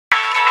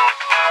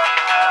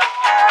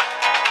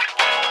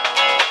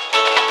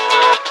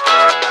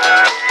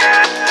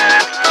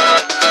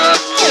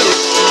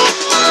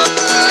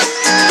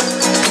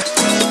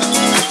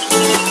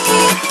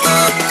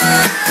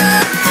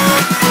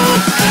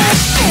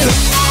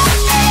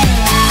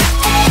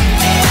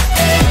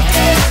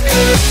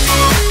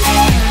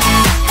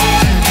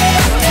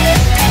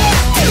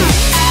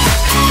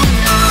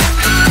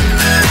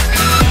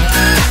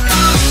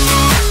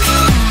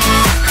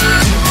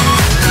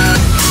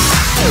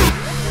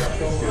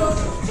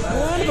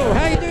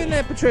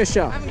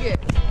Patricia? I'm good.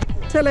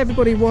 Tell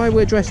everybody why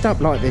we're dressed up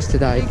like this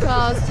today.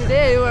 Because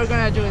today we're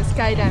gonna do a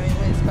skydiving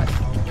with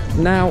Scott.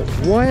 Now,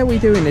 why are we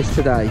doing this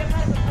today?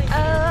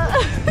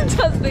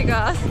 Just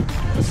because.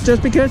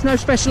 Just because? No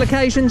special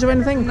occasions or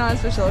anything? No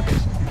special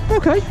occasion.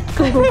 Okay,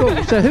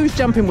 cool. So who's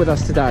jumping with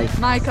us today?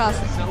 My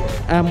cousin.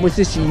 Was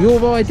this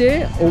your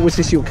idea or was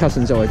this your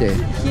cousin's idea?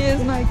 He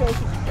is my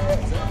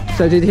cousin.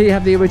 So did he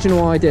have the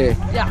original idea?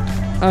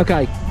 Yeah.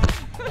 Okay.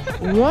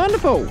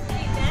 Wonderful.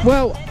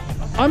 Well,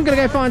 I'm going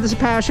to go find us a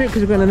parachute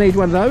because we're going to need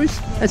one of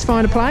those. Let's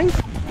find a plane.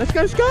 Let's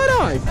go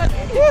skydive.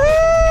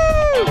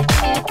 Woohoo!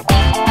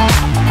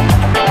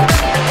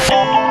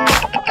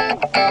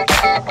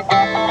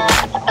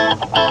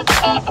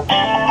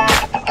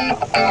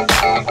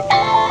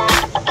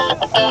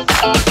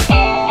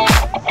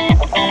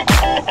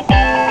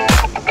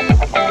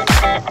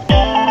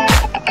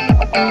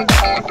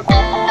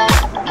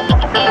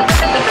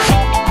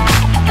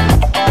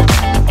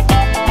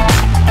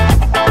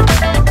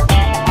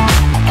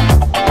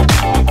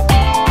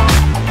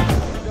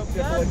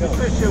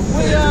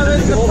 We are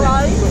in the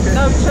plane,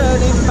 no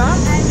turning back.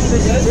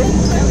 This is it.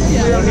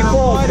 We are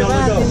quite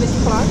around in this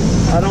plane.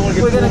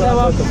 We're going to go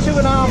up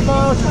 2.5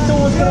 miles, the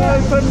door's going to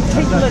open,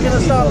 people are going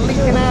to start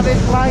leaking out of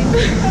this plane,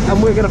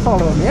 and we're going to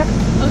follow them, yeah?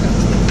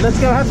 Okay. Let's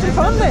go have some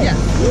fun then. Yeah.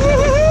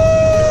 Woo-hoo!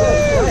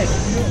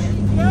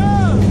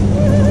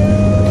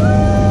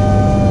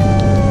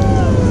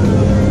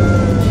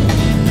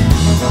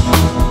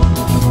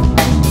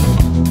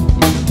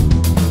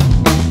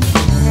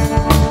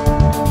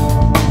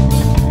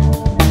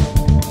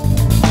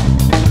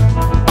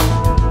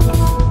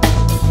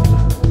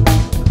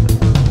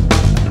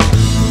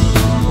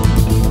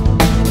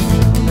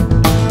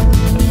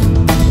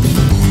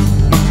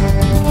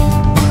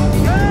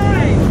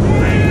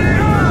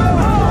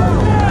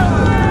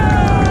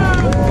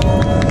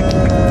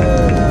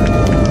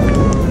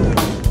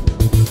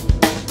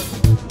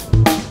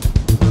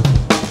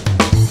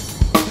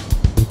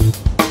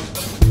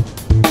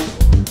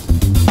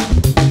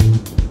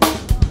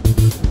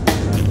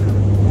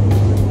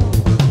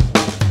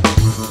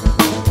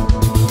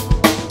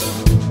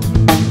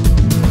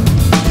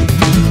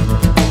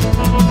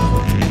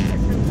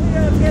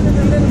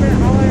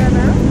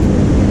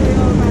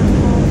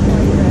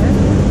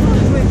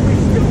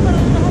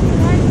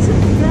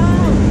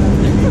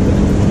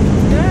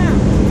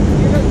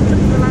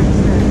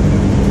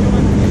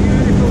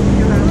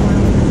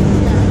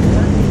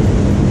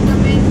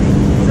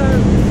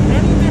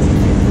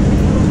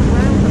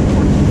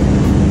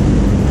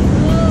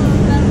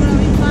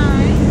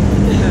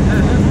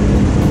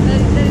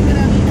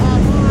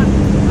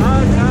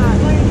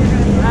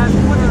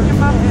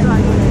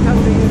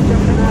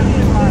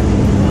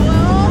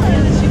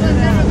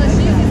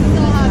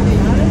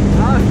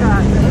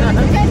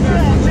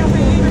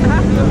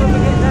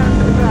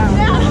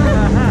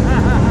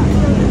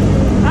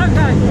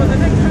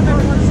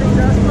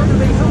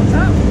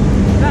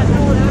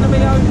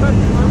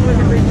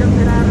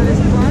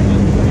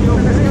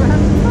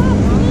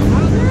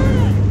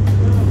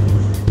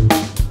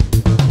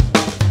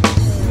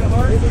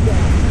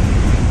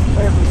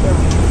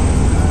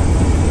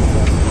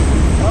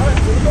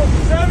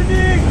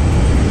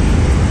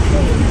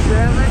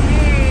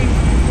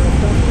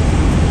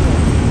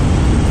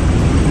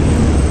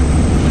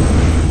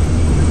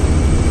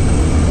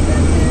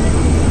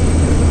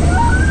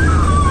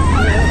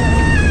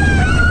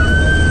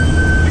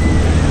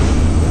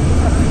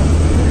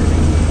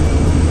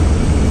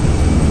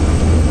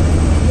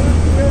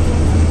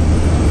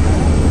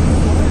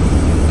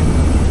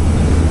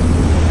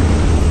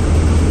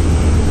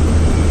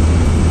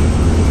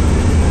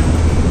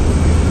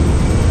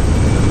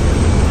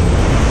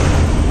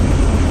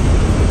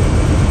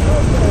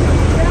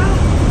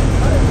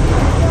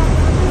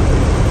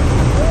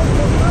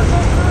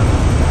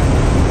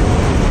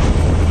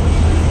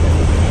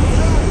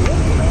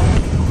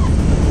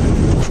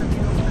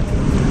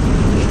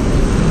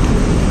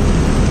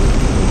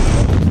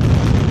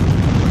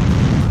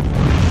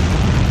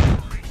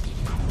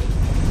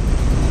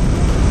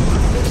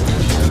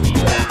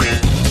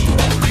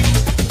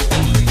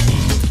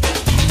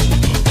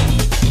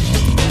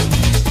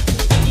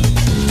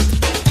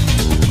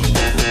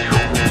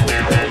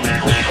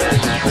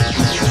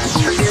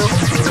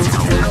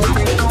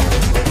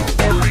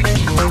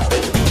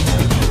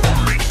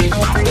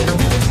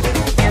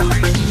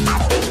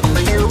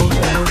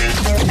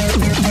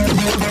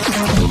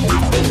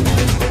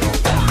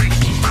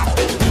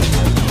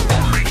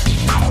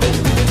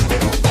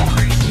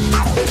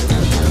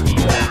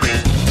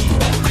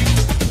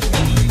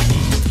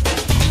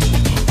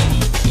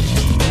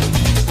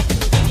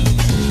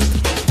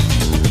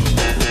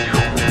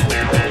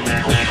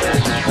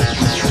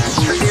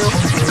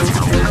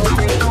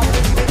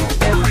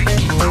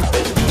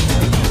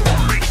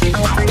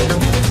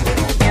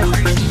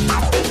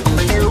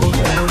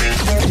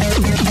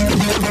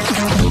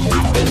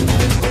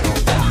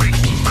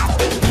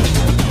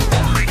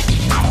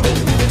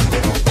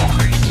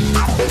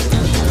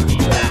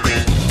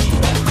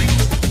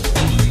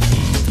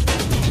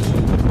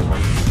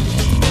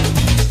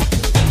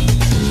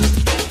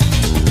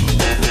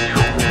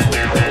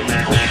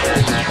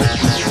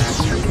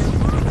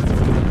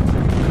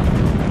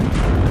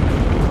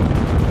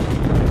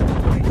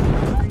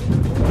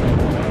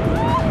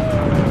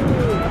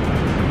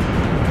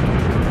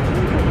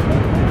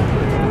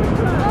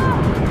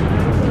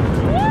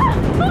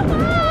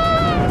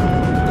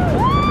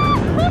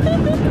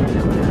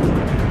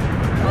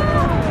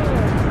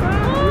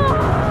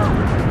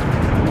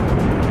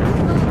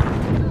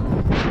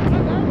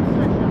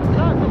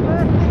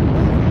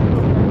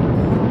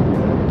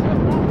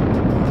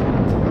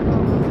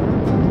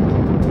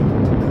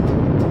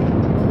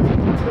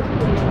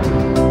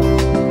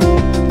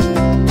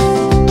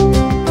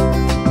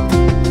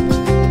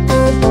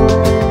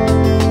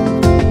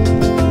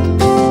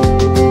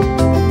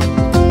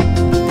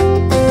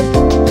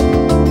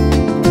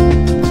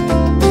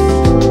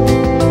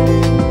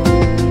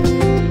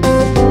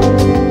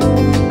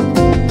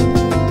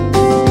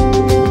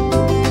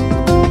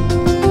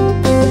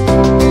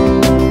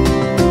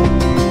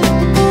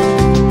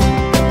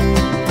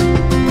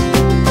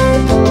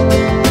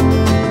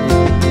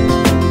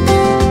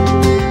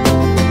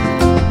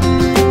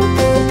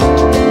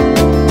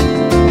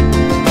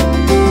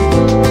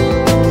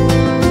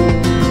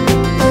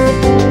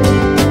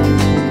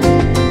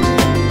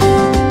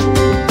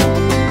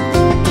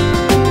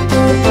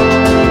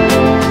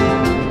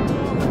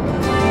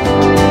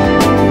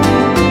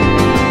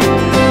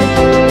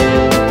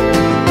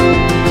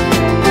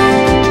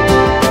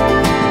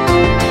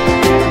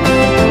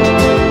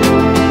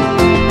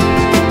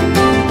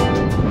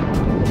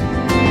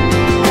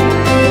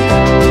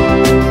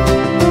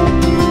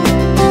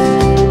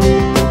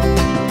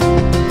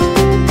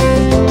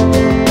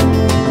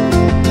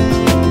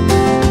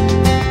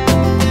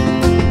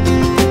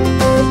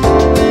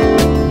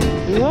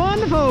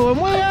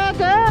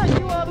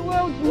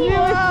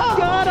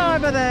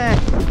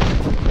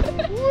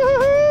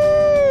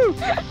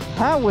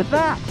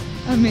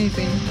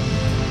 Amazing.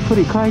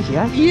 Pretty crazy,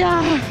 eh?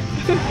 Yeah.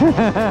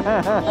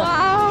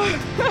 Wow.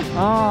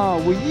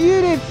 Oh, well,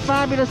 you did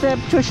fabulous there,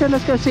 Patricia.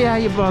 Let's go see how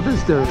your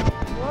brother's doing.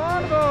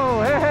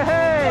 Wonderful.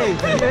 Hey.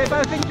 You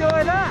both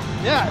enjoy that?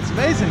 Yeah, it's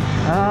amazing.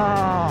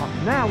 Oh,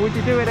 now would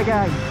you do it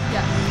again?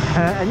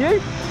 Yeah. And you?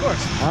 Of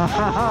course.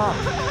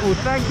 Well,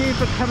 thank you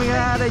for coming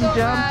out and so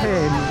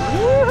jumping. much.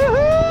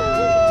 Woohoo!